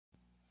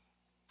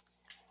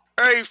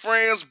Hey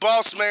friends,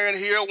 Bossman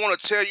here. I want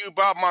to tell you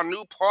about my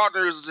new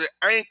partners at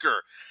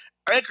Anchor.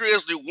 Anchor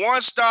is the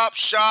one-stop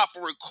shop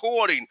for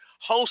recording,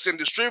 hosting,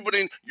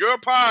 distributing your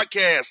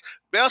podcast.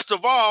 Best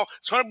of all,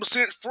 it's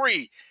 100%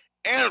 free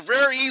and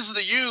very easy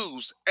to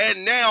use.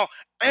 And now,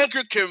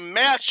 Anchor can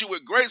match you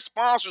with great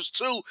sponsors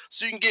too,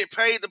 so you can get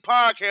paid the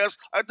podcast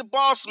like the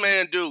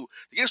Bossman do.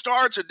 To get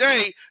started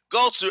today,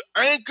 go to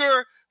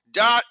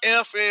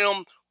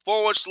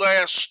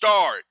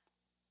anchor.fm/start.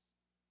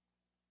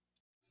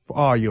 For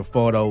all your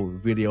photo,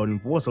 video,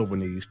 and voiceover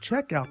needs,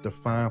 check out the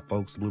fine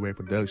folks at Blueberry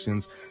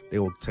Productions. They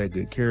will take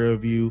good care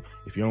of you.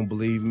 If you don't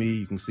believe me,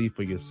 you can see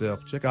for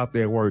yourself. Check out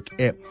their work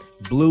at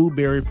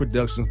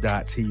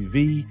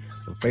blueberryproductions.tv,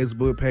 the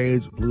Facebook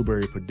page,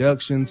 Blueberry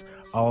Productions,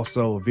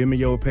 also a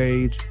Vimeo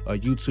page, a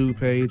YouTube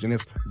page, and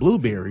it's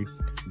Blueberry,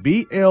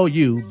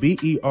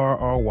 BLUBERRY,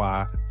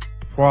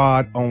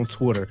 Prod on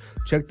Twitter.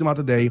 Check them out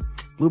today.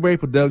 Blueberry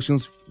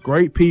Productions,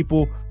 great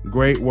people,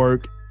 great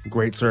work,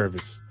 great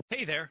service.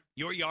 Hey there,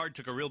 your yard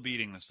took a real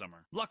beating this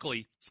summer.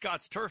 Luckily,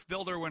 Scott's Turf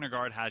Builder Winter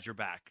Guard has your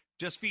back.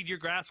 Just feed your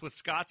grass with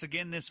Scott's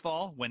again this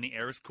fall when the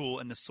air is cool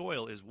and the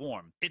soil is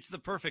warm. It's the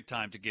perfect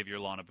time to give your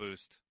lawn a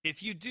boost.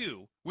 If you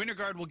do, Winter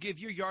Guard will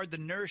give your yard the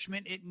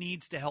nourishment it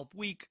needs to help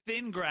weak,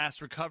 thin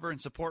grass recover and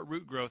support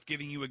root growth,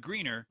 giving you a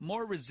greener,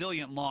 more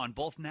resilient lawn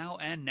both now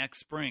and next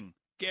spring.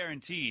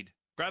 Guaranteed.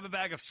 Grab a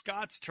bag of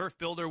Scott's Turf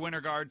Builder Winter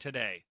Guard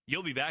today.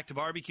 You'll be back to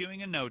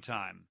barbecuing in no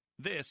time.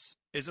 This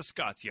is a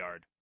Scott's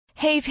Yard.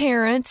 Hey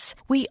parents,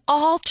 we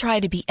all try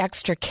to be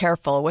extra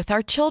careful with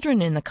our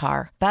children in the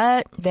car,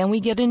 but then we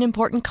get an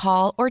important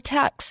call or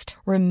text.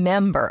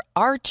 Remember,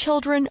 our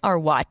children are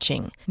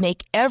watching.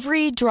 Make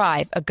every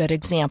drive a good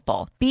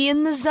example. Be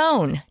in the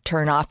zone.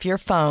 Turn off your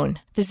phone.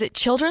 Visit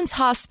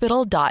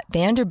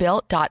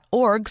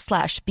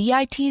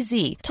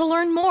childrenshospital.vanderbilt.org/BITZ to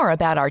learn more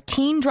about our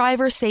teen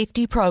driver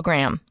safety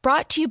program.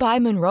 Brought to you by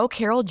Monroe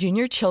Carroll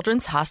Jr.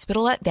 Children's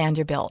Hospital at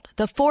Vanderbilt,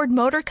 the Ford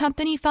Motor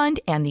Company Fund,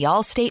 and the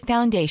Allstate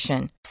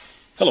Foundation.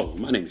 Hello,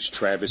 my name is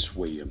Travis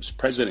Williams,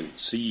 President and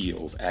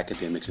CEO of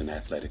Academics and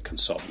Athletic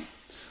Consulting,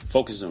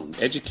 focusing on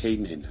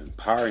educating and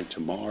empowering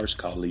tomorrow's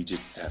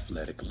collegiate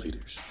athletic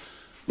leaders.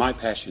 My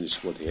passion is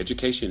for the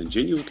education and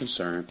genuine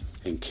concern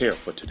and care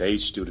for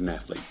today's student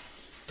athlete.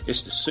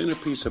 It's the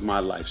centerpiece of my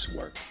life's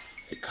work.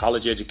 A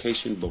college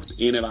education, both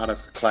in and out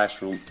of the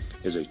classroom,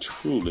 is a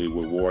truly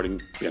rewarding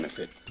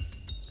benefit.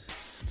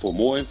 For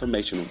more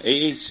information on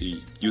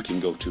AAC, you can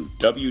go to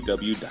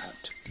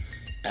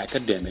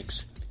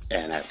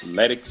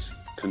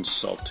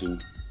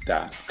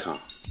www.academicsandathleticsconsulting.com.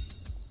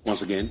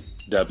 Once again,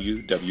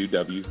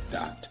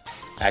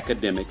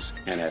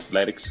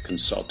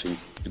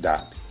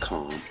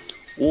 www.academicsandathleticsconsulting.com.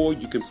 Or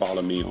you can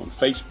follow me on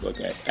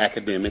Facebook at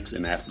Academics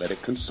and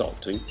Athletic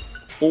Consulting,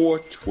 or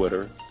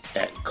Twitter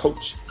at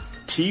Coach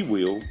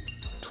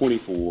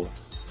TWill24,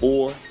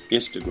 or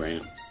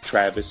Instagram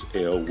Travis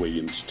L.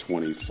 Williams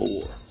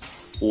 24.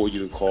 Or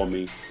you can call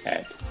me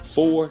at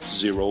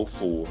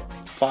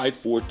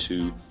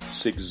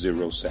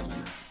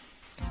 404-542-6079.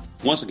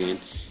 Once again,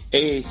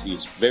 AAC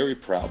is very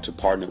proud to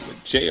partner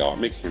with J.R.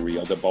 McHenry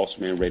of the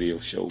Bossman Radio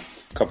Show,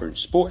 covering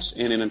sports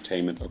and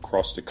entertainment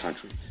across the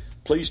country.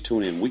 Please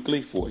tune in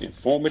weekly for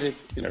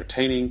informative,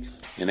 entertaining,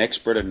 and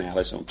expert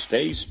analysis on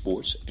today's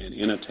sports and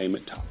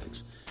entertainment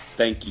topics.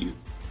 Thank you.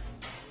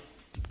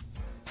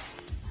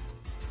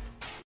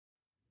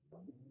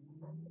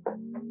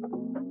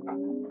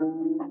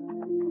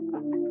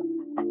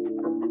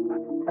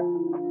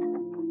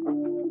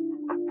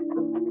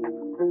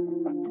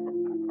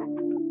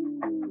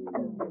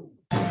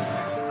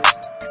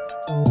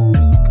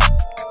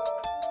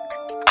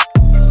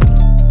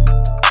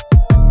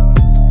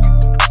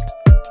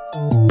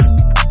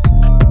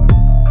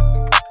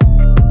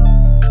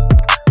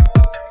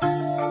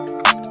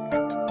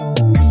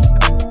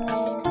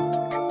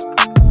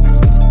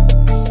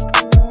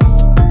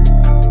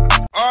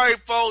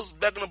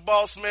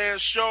 Bossman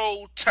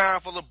Show,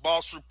 time for the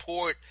Boss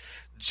Report.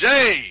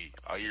 Jay,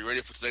 are you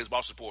ready for today's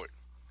Boss Report?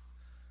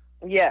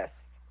 Yes.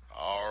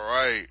 All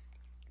right.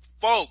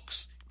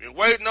 Folks, been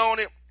waiting on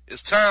it.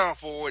 It's time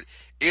for it.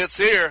 It's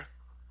here.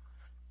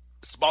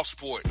 It's the Boss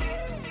Report.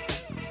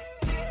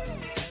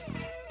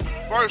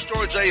 First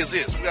story, Jay, is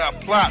this. We got a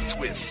plot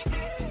twist.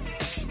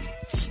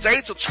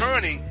 State's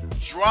attorney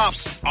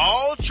drops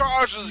all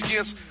charges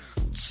against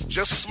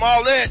Justice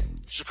Smollett.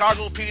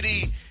 Chicago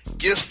PD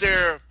gets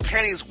their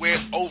panties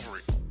wet over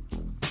it.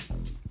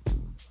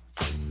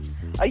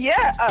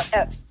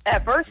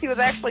 At first he was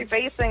actually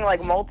facing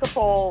like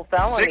multiple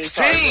felony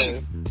 16.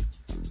 charges.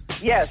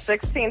 Yeah,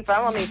 16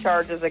 felony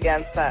charges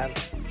against him.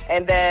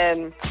 And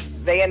then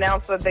they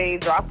announced that they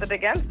dropped it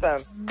against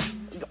him.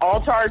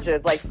 All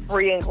charges, like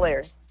free and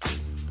clear.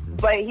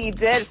 But he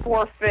did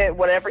forfeit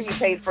whatever he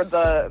paid for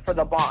the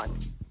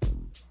bond.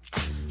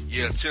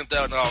 Yeah,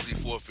 $10,000 he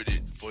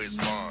forfeited for his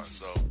bond.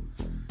 So,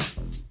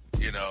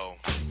 you know,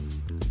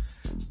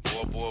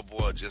 boy,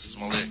 Justice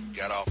Smollett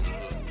got off the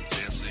hook.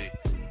 Jesse,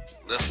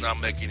 let's not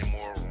make any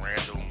more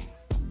random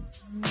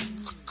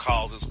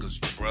causes, because,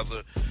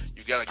 brother,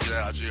 you got to get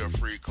out of jail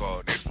free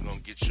card. Next, we're going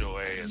to get your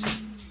ass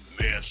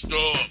messed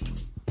up.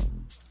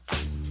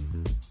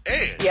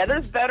 And yeah,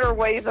 there's better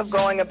ways of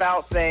going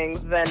about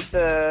things than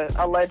to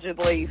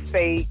allegedly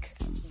fake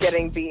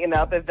getting beaten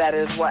up if that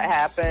is what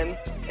happened.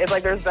 It's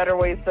like there's better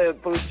ways to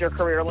boost your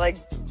career, like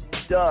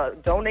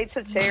donate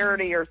to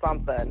charity or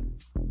something.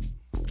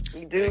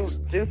 Do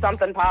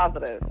something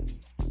positive.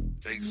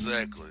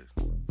 Exactly.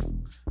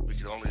 We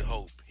can only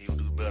hope he will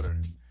do better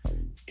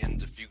in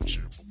the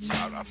future.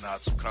 I'm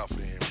not so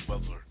confident in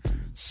Butler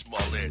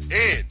Smollett.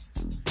 And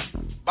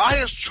by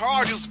his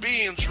charges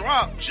being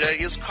dropped, Jay,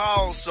 it's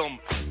caused some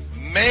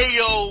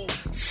mayo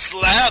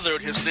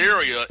slathered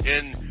hysteria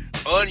and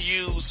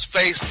unused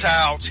face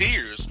towel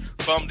tears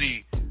from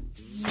the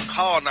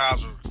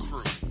colonizer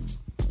crew.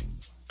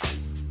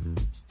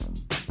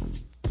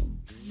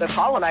 The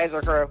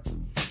colonizer crew?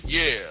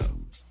 Yeah.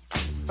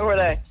 Who are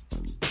they?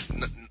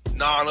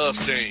 Non-us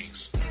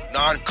things.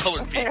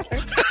 Non-colored people.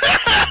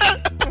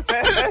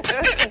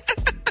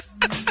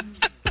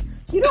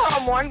 You know what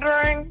I'm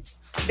wondering?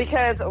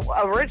 Because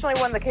originally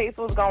when the case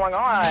was going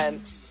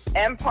on,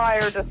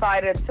 Empire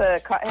decided to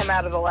cut him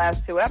out of the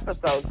last 2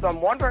 episodes. So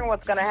I'm wondering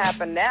what's going to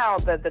happen now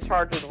that the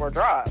charges were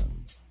dropped.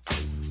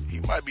 He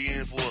might be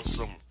in for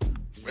some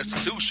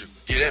restitution.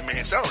 Get that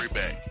man's salary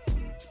back.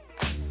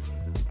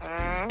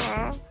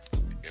 Mm-hmm.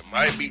 It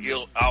might be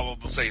ill. I will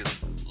say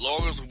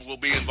lawyers will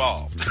be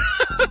involved.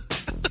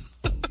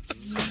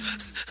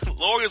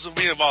 Lawyers will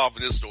be involved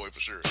in this story for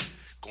sure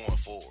going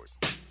forward.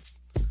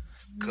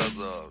 Because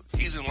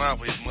he's in line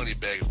for his money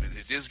back.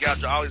 If this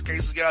got all his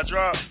cases got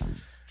dropped,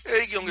 yeah,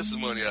 he gonna get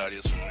some money out of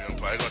this from the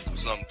Empire. He's gonna do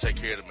something to take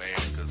care of the man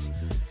because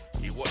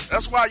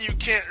that's why you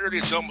can't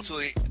really jump until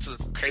the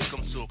case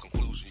comes to a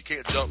conclusion. You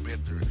can't jump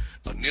into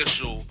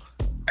initial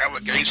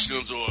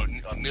allegations or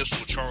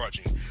initial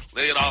charging.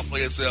 Let it all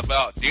play itself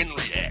out, then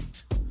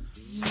react.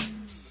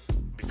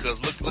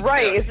 Because look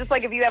right, it's just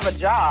like if you have a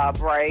job,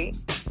 right?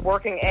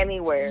 Working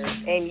anywhere,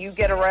 and you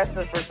get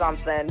arrested for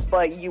something,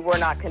 but you were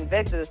not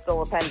convicted, it's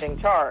still a pending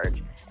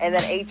charge. And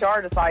then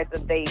HR decides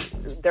that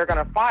they're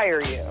going to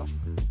fire you.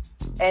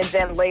 And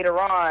then later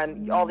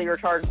on, all of your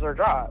charges are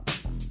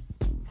dropped.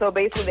 So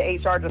basically,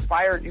 the HR just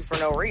fired you for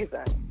no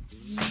reason.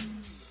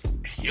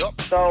 Yep.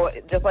 So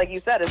just like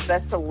you said, it's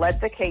best to let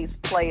the case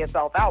play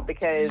itself out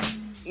because,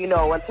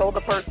 until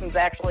the person's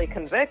actually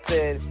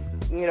convicted,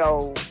 you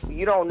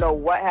don't know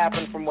what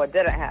happened from what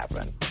didn't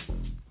happen.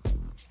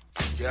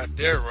 Got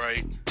that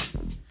right.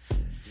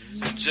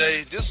 And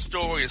Jay, this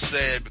story is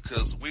sad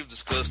because we've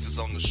discussed this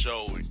on the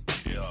show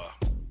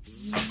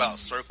about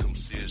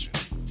circumcision.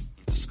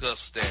 We've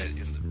discussed that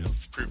in the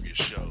previous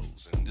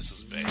shows, and this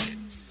is bad.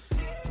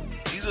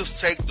 You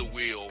just take the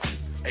wheel.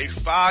 A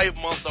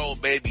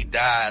 5-month-old baby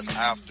dies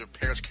after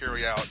parents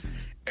carry out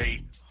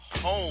a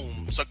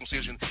home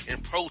circumcision in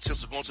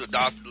protest of going to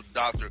the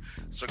doctor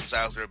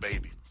circumcise their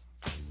baby.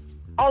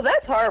 Oh,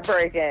 that's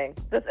heartbreaking.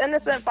 This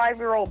innocent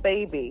 5-year-old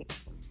baby.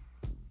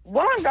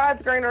 What on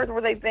God's green earth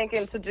were they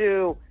thinking to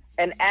do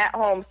an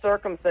at-home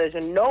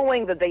circumcision,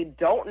 knowing that they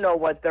don't know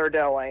what they're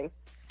doing,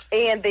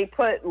 and they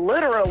put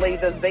literally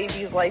this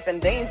baby's life in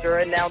danger,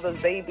 and now this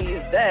baby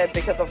is dead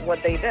because of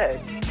what they did.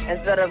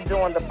 Instead of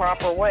doing the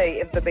proper way,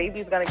 if the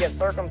baby's going to get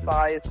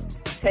circumcised,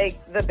 take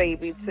the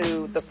baby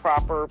to the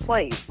proper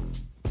place,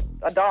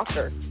 a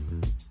doctor.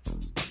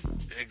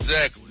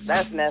 Exactly.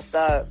 That's messed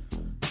up.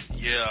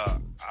 Yeah.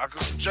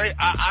 Jay,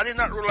 I did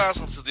not realize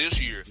until this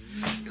year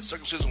that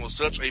circumcision was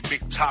such a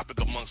big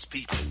topic amongst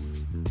people.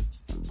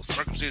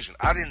 Circumcision,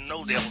 I didn't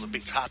know that was a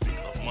big topic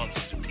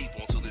amongst the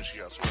people until this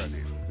year. I swear I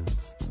did.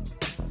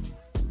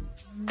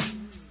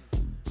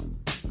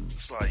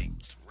 It's like,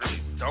 really,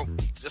 don't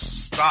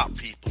just stop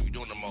people. You're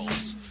doing the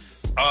most.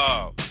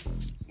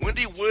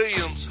 Wendy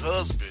Williams'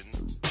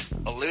 husband,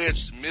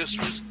 alleged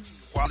mistress,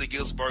 quietly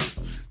gives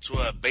birth to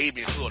a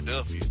baby in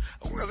Philadelphia.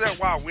 Is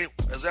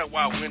that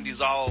why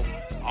Wendy's all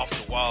off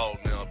the wall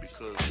now?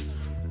 Because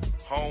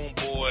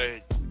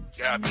homeboy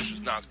got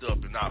mistress knocked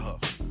up and not her.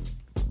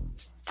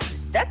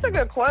 That's a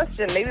good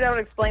question. Maybe that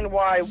would explain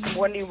why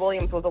Wendy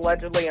Williams was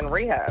allegedly in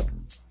rehab.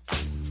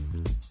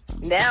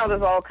 Now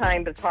this all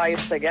kind of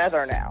ties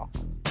together now.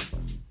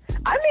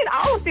 I mean,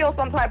 I would feel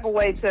some type of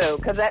way too,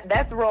 because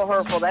that's real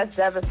hurtful. That's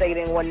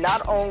devastating when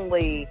not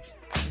only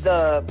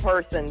the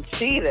person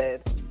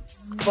cheated,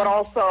 but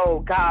also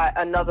got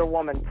another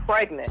woman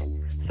pregnant.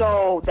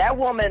 So that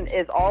woman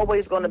is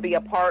always going to be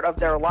a part of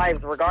their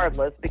lives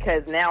regardless,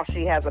 because now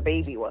she has a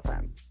baby with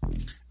him.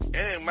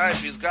 And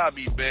it's got to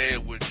be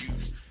bad when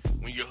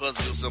your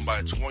husband is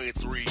somebody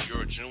 23,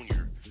 you're a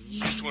junior.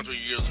 She's 23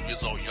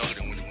 years old younger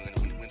than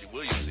Wendy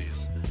Williams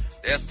is.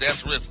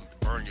 That's really to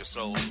burn your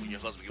soul when your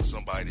husband gives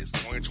somebody that's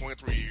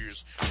 23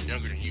 years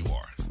younger than you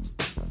are.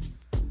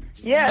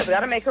 Yeah, it's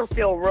got to make her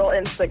feel real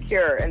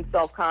insecure and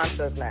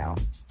self-conscious now.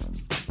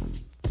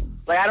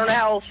 Like, I don't know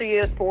how old she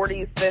is,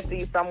 40s,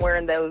 50s, somewhere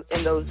in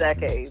those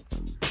decades.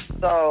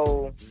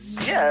 So,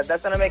 yeah,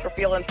 that's going to make her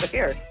feel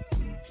insecure.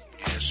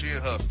 Yeah, she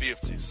in her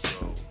 50s,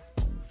 so,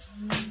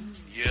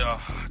 yeah,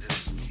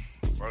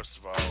 first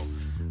of all,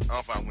 I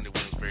don't find Wendy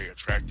Williams very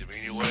attractive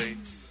anyway,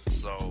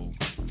 so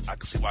I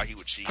can see why he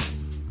would cheat.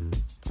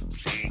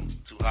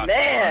 To too hot.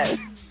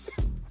 Man.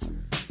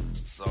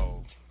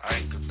 So I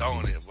ain't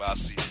condoning it, but I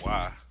see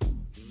why.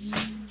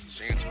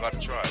 She ain't too hot to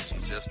try.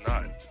 She's just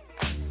not.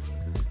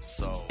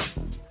 So,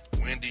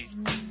 Wendy,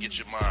 get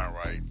your mind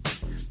right.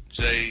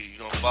 Jay,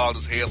 you're gonna follow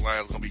this headline.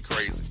 It's gonna be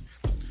crazy.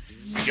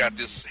 We got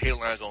this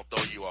headline gonna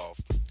throw you off.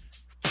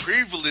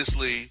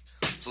 Previously,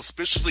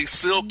 suspiciously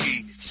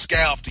silky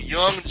scalped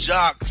young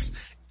jocks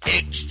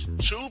etched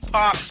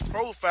Tupac's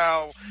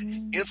profile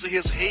into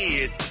his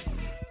head.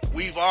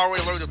 We've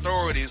already alerted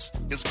authorities.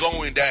 It's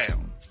going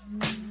down.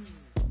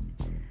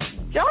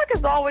 Jock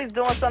is always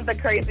doing something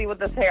crazy with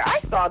his hair.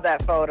 I saw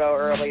that photo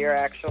earlier,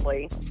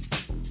 actually.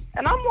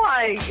 And I'm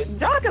like,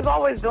 Jock is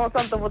always doing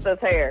something with his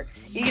hair.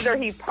 Either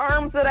he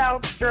perms it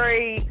out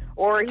straight,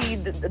 or he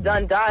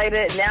done dyed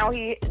it.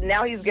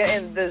 Now he's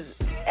getting this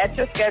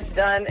Etch-a-Sketch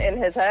done in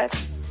his head.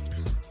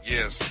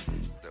 Yes.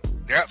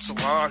 That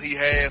salon he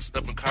has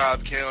up in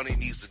Cobb County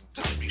needs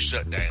to just be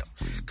shut down.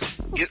 Because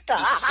it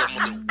is some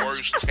of the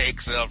worst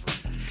takes ever.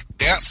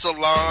 That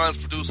salon's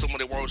produced some of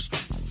the worst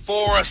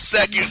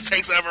 4-second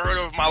takes I've ever heard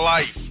of in my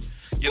life.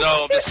 You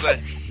know, I'm just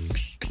saying.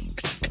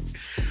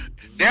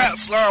 That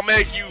salon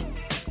make you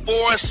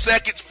 4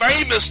 seconds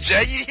famous,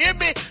 Jay. You hear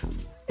me?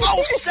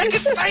 4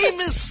 seconds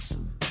famous.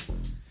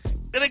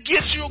 It'll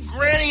get you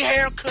granny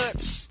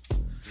haircuts.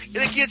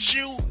 It'll get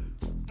you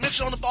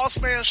mentioned on the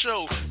Bossman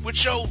show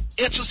with your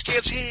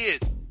Etch-a-Sketch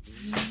head.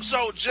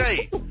 So,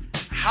 Jay,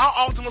 how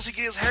often must he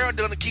get his hair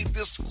done to keep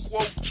this,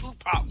 quote,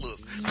 Tupac look?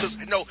 Because,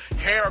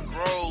 hair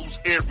grows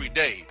every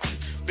day.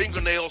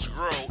 Fingernails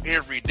grow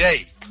every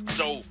day.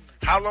 So,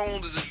 how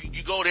long does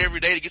you go there every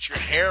day to get your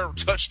hair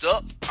touched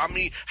up? I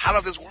mean, how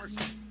does this work?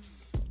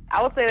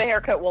 I would say the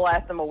haircut will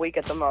last him a week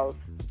at the most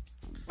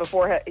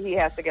before he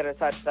has to get it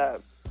touched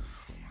up.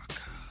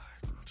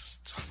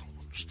 I don't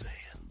understand.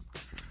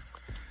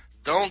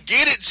 Don't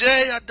get it,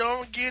 Jay. I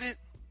don't get it.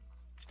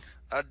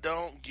 I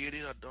don't get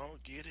it.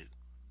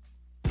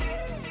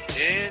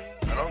 And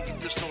I don't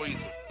get this story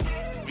either.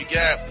 We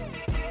got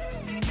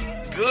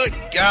good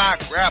guy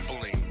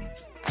grappling.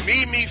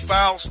 Mimi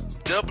Faust,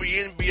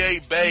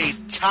 WNBA bae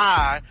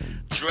Ty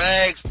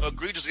drags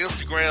egregious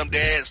Instagram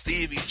dad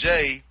Stevie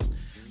J.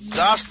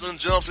 Jocelyn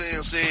jumps in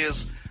and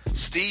says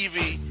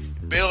Stevie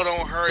bailed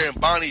on her and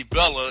Bonnie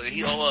Bella and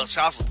he owe her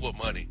child support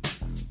money.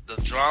 The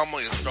drama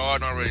is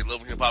starting already.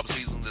 Love and Hip Hop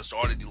season that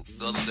started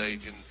the other day,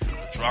 and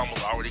the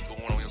drama's already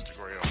going on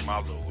Instagram. My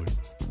lord.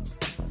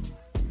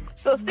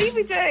 So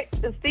Stevie J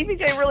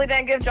really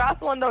didn't give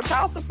Jocelyn no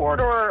child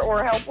support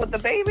or help with the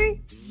baby?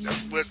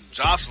 That's what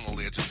Jocelyn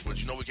alleges, but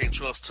we can't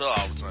trust her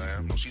all the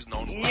time. She's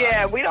known to lie.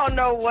 Yeah, we don't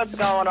know what's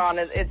going on.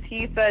 It's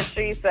he said,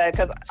 she said.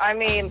 Because, I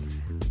mean,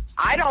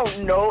 I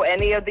don't know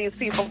any of these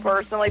people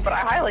personally, but I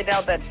highly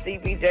doubt that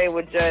Stevie J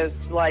would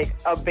just,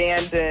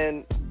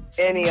 abandon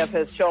any of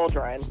his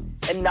children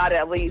and not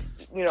at least,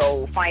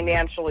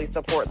 financially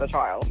support the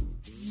child.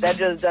 That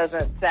just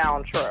doesn't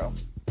sound true.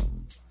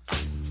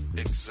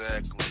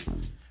 Exactly.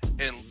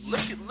 And look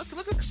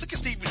at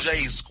Stevie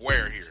J's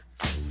square here.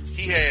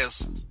 He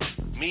has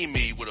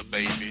Mimi with a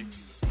baby,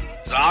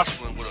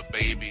 Jocelyn with a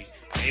baby,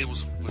 and he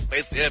was with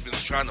Faith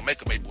Evans trying to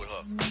make a baby with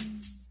her.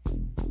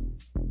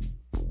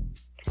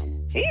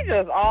 He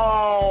just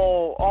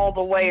all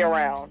the way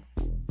around.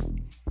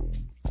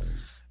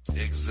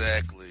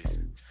 Exactly.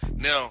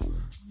 Now,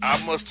 I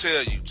must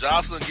tell you,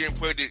 Jocelyn getting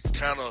pregnant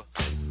kind of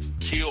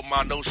killed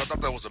my notion. I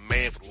thought that was a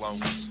man for the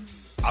longest.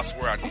 I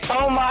swear I did.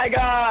 Oh my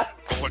God.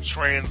 Or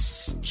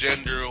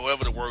transgender, or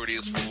whatever the word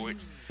is for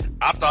it.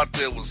 I thought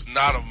that was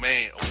not a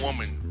man, a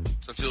woman,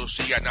 until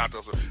she got knocked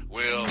out.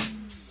 Well,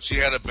 she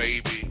had a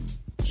baby.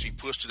 She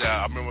pushed it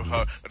out. I remember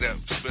her, that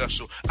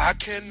special, I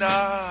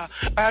cannot.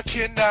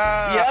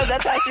 Yeah,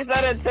 that's how she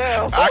said it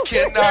too. I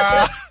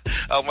cannot.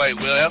 I'm like,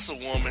 well, that's a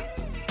woman.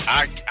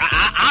 I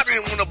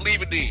didn't want to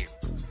believe it then.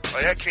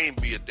 Like, that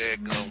can't be a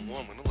daggone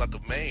woman. It looked like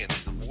a man.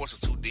 The voice is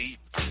too deep.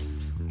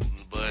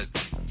 But,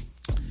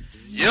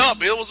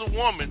 yep, it was a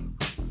woman.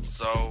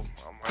 So,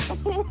 I'm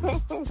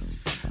like,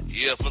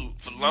 yeah, for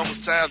the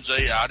longest time,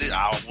 Jay,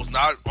 I was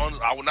not on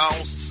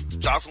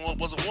Jocelyn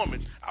was a woman.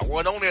 I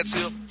wasn't on that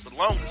tip for the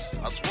longest.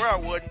 I swear I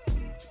wasn't.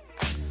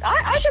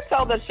 I could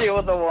tell that she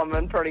was a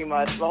woman pretty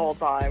much the whole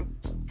time.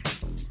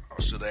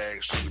 I should have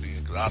asked you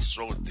then, because I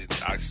sure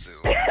didn't. I said,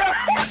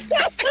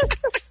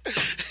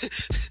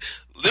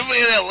 living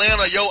in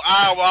Atlanta, your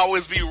eye will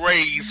always be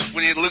raised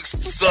when it looks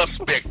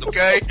suspect,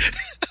 okay?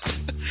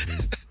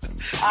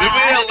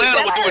 Living in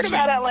Atlanta will do it to you.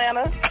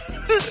 Atlanta.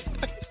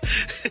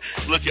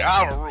 Look, I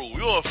have a rule.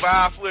 You're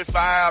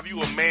 5'5",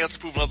 you a man to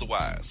prove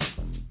otherwise.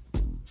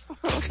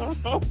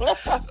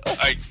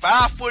 Like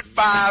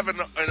 5'5" and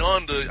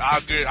under,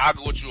 I'll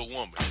go with you a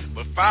woman.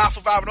 But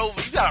 5'5" and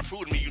over, you gotta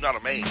prove to me you're not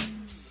a man.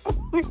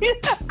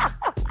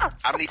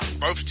 I need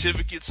birth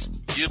certificates,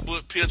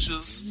 yearbook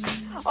pictures.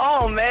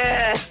 Oh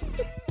man,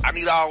 I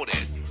need all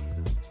that.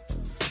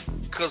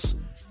 Cause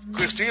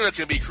Christina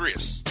can be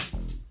Chris.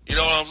 You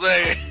know what I'm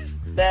saying?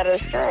 that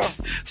is true.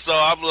 So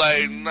I'm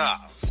like, nah.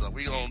 So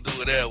we gonna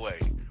do it that way.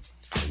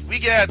 We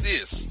got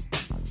this.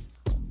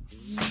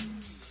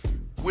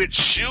 With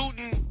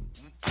shooting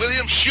with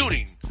him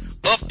shooting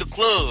up the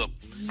club.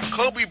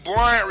 Kobe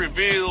Bryant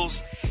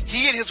reveals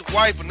he and his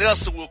wife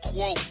Vanessa will,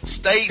 quote,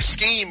 stay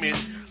scheming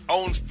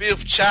on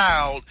fifth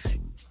child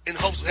in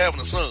hopes of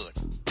having a son.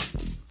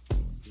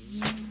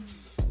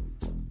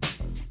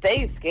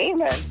 Stay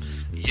scheming?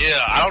 Yeah,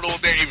 I don't know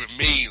what that even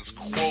means.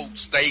 Quote,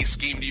 stay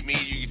scheming. You mean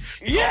you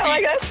yeah,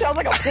 like that sounds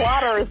like a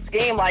plot or a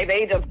scheme. Like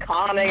they just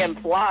conning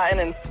and plotting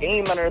and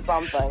scheming or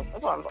something.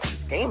 That's what I'm like,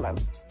 scheming.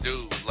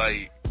 Dude,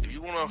 like, if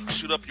you want to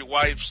shoot up your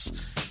wife's,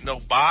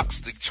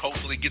 box to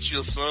hopefully get you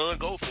a son,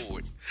 go for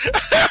it.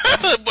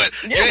 But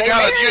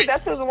yeah,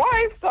 that's his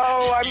wife. So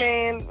I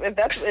mean,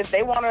 if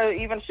they want to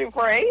even shoot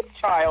for an 8th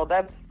child,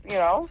 that's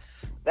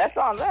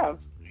on them.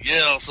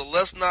 Yeah, so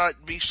let's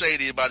not be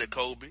shady about it,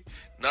 Kobe.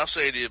 Not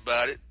shady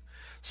about it.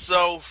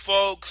 So,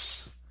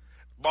 folks,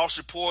 Boss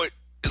Report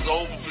is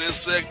over for this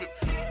segment.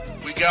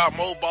 We got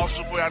more Boss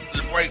Report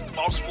after the break. The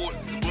Boss Report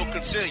will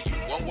continue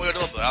one way or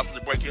another after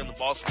the break here on the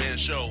Bossman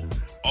Show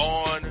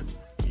on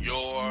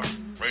your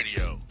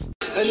radio.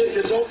 And if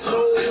you don't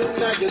know,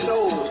 now you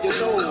know.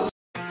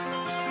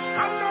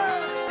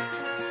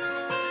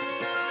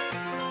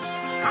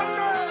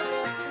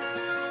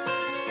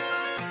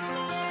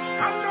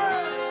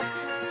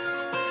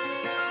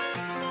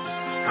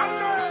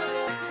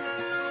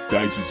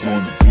 Digits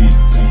on the beat.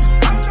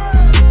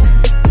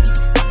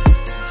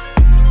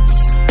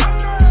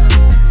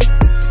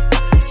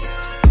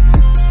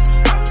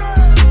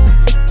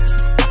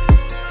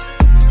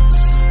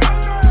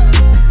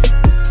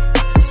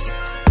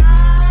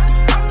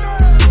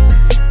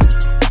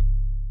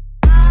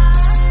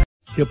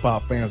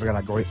 Hip-hop fans, I got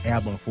a great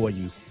album for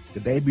you.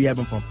 The debut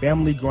album from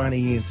Family Grind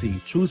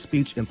ENT, True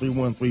Speech and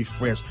 313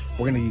 Fresh.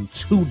 We're going to give you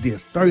 2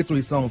 discs,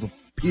 33 songs of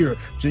pure,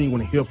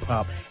 genuine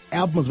hip-hop.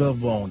 Album is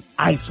available on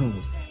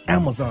iTunes,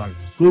 Amazon,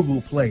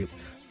 Google Play,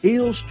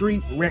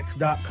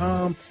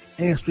 illstreetrex.com,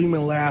 and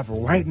streaming live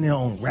right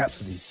now on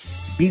Rhapsody,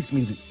 Beats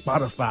Music,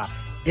 Spotify,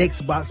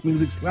 Xbox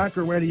Music,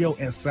 Slacker Radio,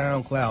 and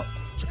SoundCloud.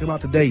 Check them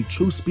out today.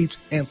 True Speech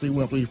and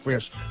 313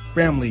 Fresh.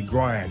 Family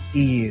Grind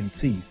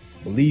ENT.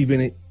 Believe in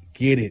it.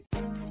 Get it.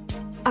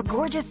 A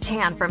gorgeous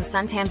tan from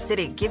Suntan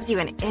City gives you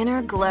an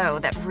inner glow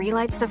that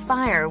relights the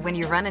fire when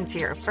you run into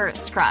your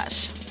first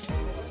crush.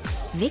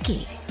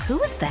 Vicky, who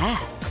was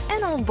that?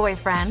 An old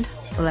boyfriend.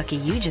 Lucky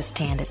you just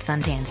tanned at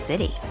Suntan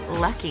City.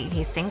 Lucky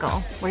he's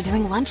single. We're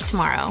doing lunch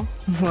tomorrow.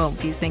 Won't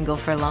be single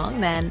for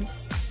long then.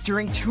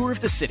 During Tour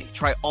of the City,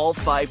 try all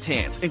 5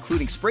 tans,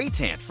 including spray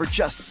tan, for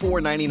just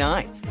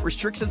 $4.99.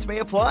 Restrictions may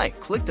apply.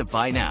 Click to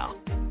buy now.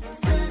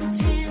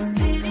 Suntan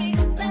City,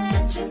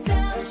 let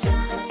yourself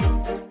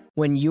shine.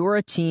 When you're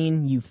a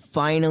teen, you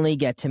finally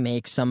get to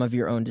make some of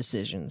your own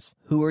decisions.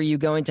 Who are you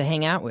going to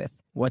hang out with?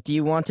 What do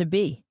you want to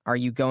be? Are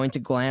you going to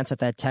glance at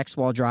that text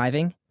while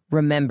driving?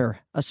 Remember,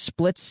 a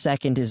split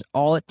second is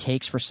all it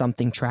takes for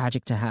something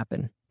tragic to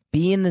happen.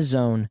 Be in the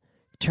zone.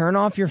 Turn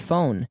off your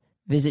phone.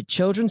 Visit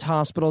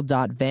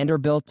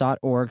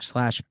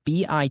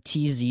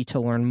childrenshospital.vanderbilt.org/BITZ to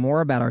learn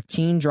more about our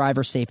teen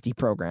driver safety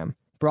program.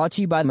 Brought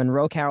to you by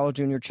Monroe Carroll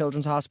Jr.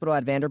 Children's Hospital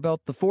at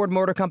Vanderbilt, the Ford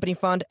Motor Company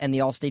Fund, and the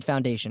Allstate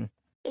Foundation.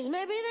 It's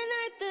maybe the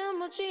night that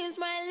my dreams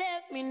might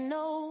let me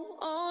know.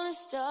 All the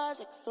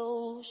stars are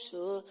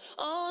closer.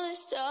 All the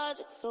stars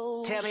are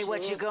closer. Tell me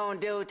what you gonna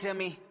do to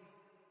me.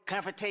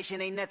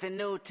 Confrontation ain't nothing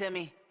new to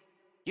me.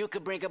 You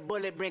could bring a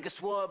bullet, bring a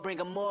sword, bring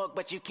a morgue,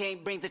 but you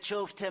can't bring the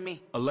truth to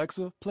me.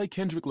 Alexa, play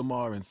Kendrick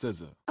Lamar and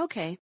SZA.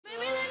 Okay.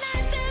 Maybe the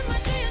night that my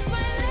dreams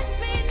might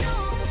let me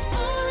know.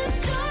 All the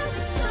stars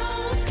are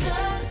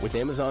closer. With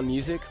Amazon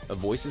Music, a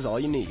voice is all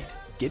you need.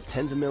 Get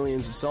tens of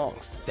millions of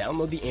songs.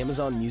 Download the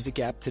Amazon Music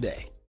app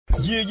today.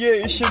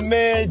 Yeah, it's your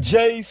man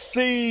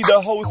JC,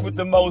 the host with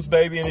the most,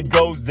 baby, and it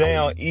goes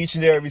down each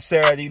and every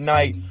Saturday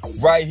night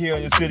right here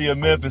in the city of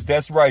Memphis.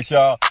 That's right,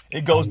 y'all.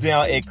 It goes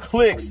down at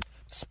Clicks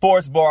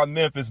Sports Bar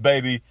Memphis,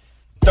 baby.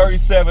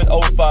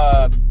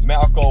 3705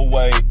 Malco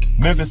Way,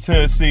 Memphis,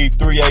 Tennessee,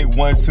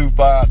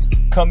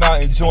 38125. Come out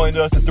and join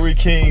us, the Three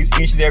Kings,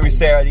 each and every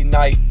Saturday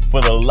night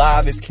for the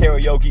livest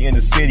karaoke in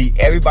the city.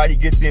 Everybody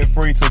gets in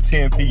free till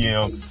 10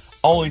 p.m.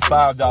 Only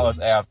 $5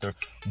 after.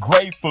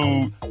 Great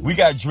food. We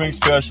got drink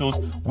specials.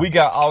 We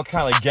got all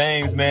kind of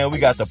games, man. We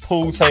got the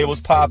pool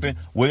tables popping.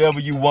 Whatever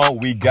you want,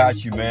 we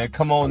got you, man.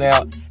 Come on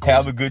out.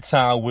 Have a good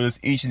time with us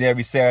each and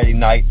every Saturday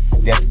night.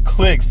 That's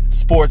Clicks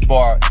Sports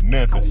Bar,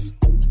 Memphis.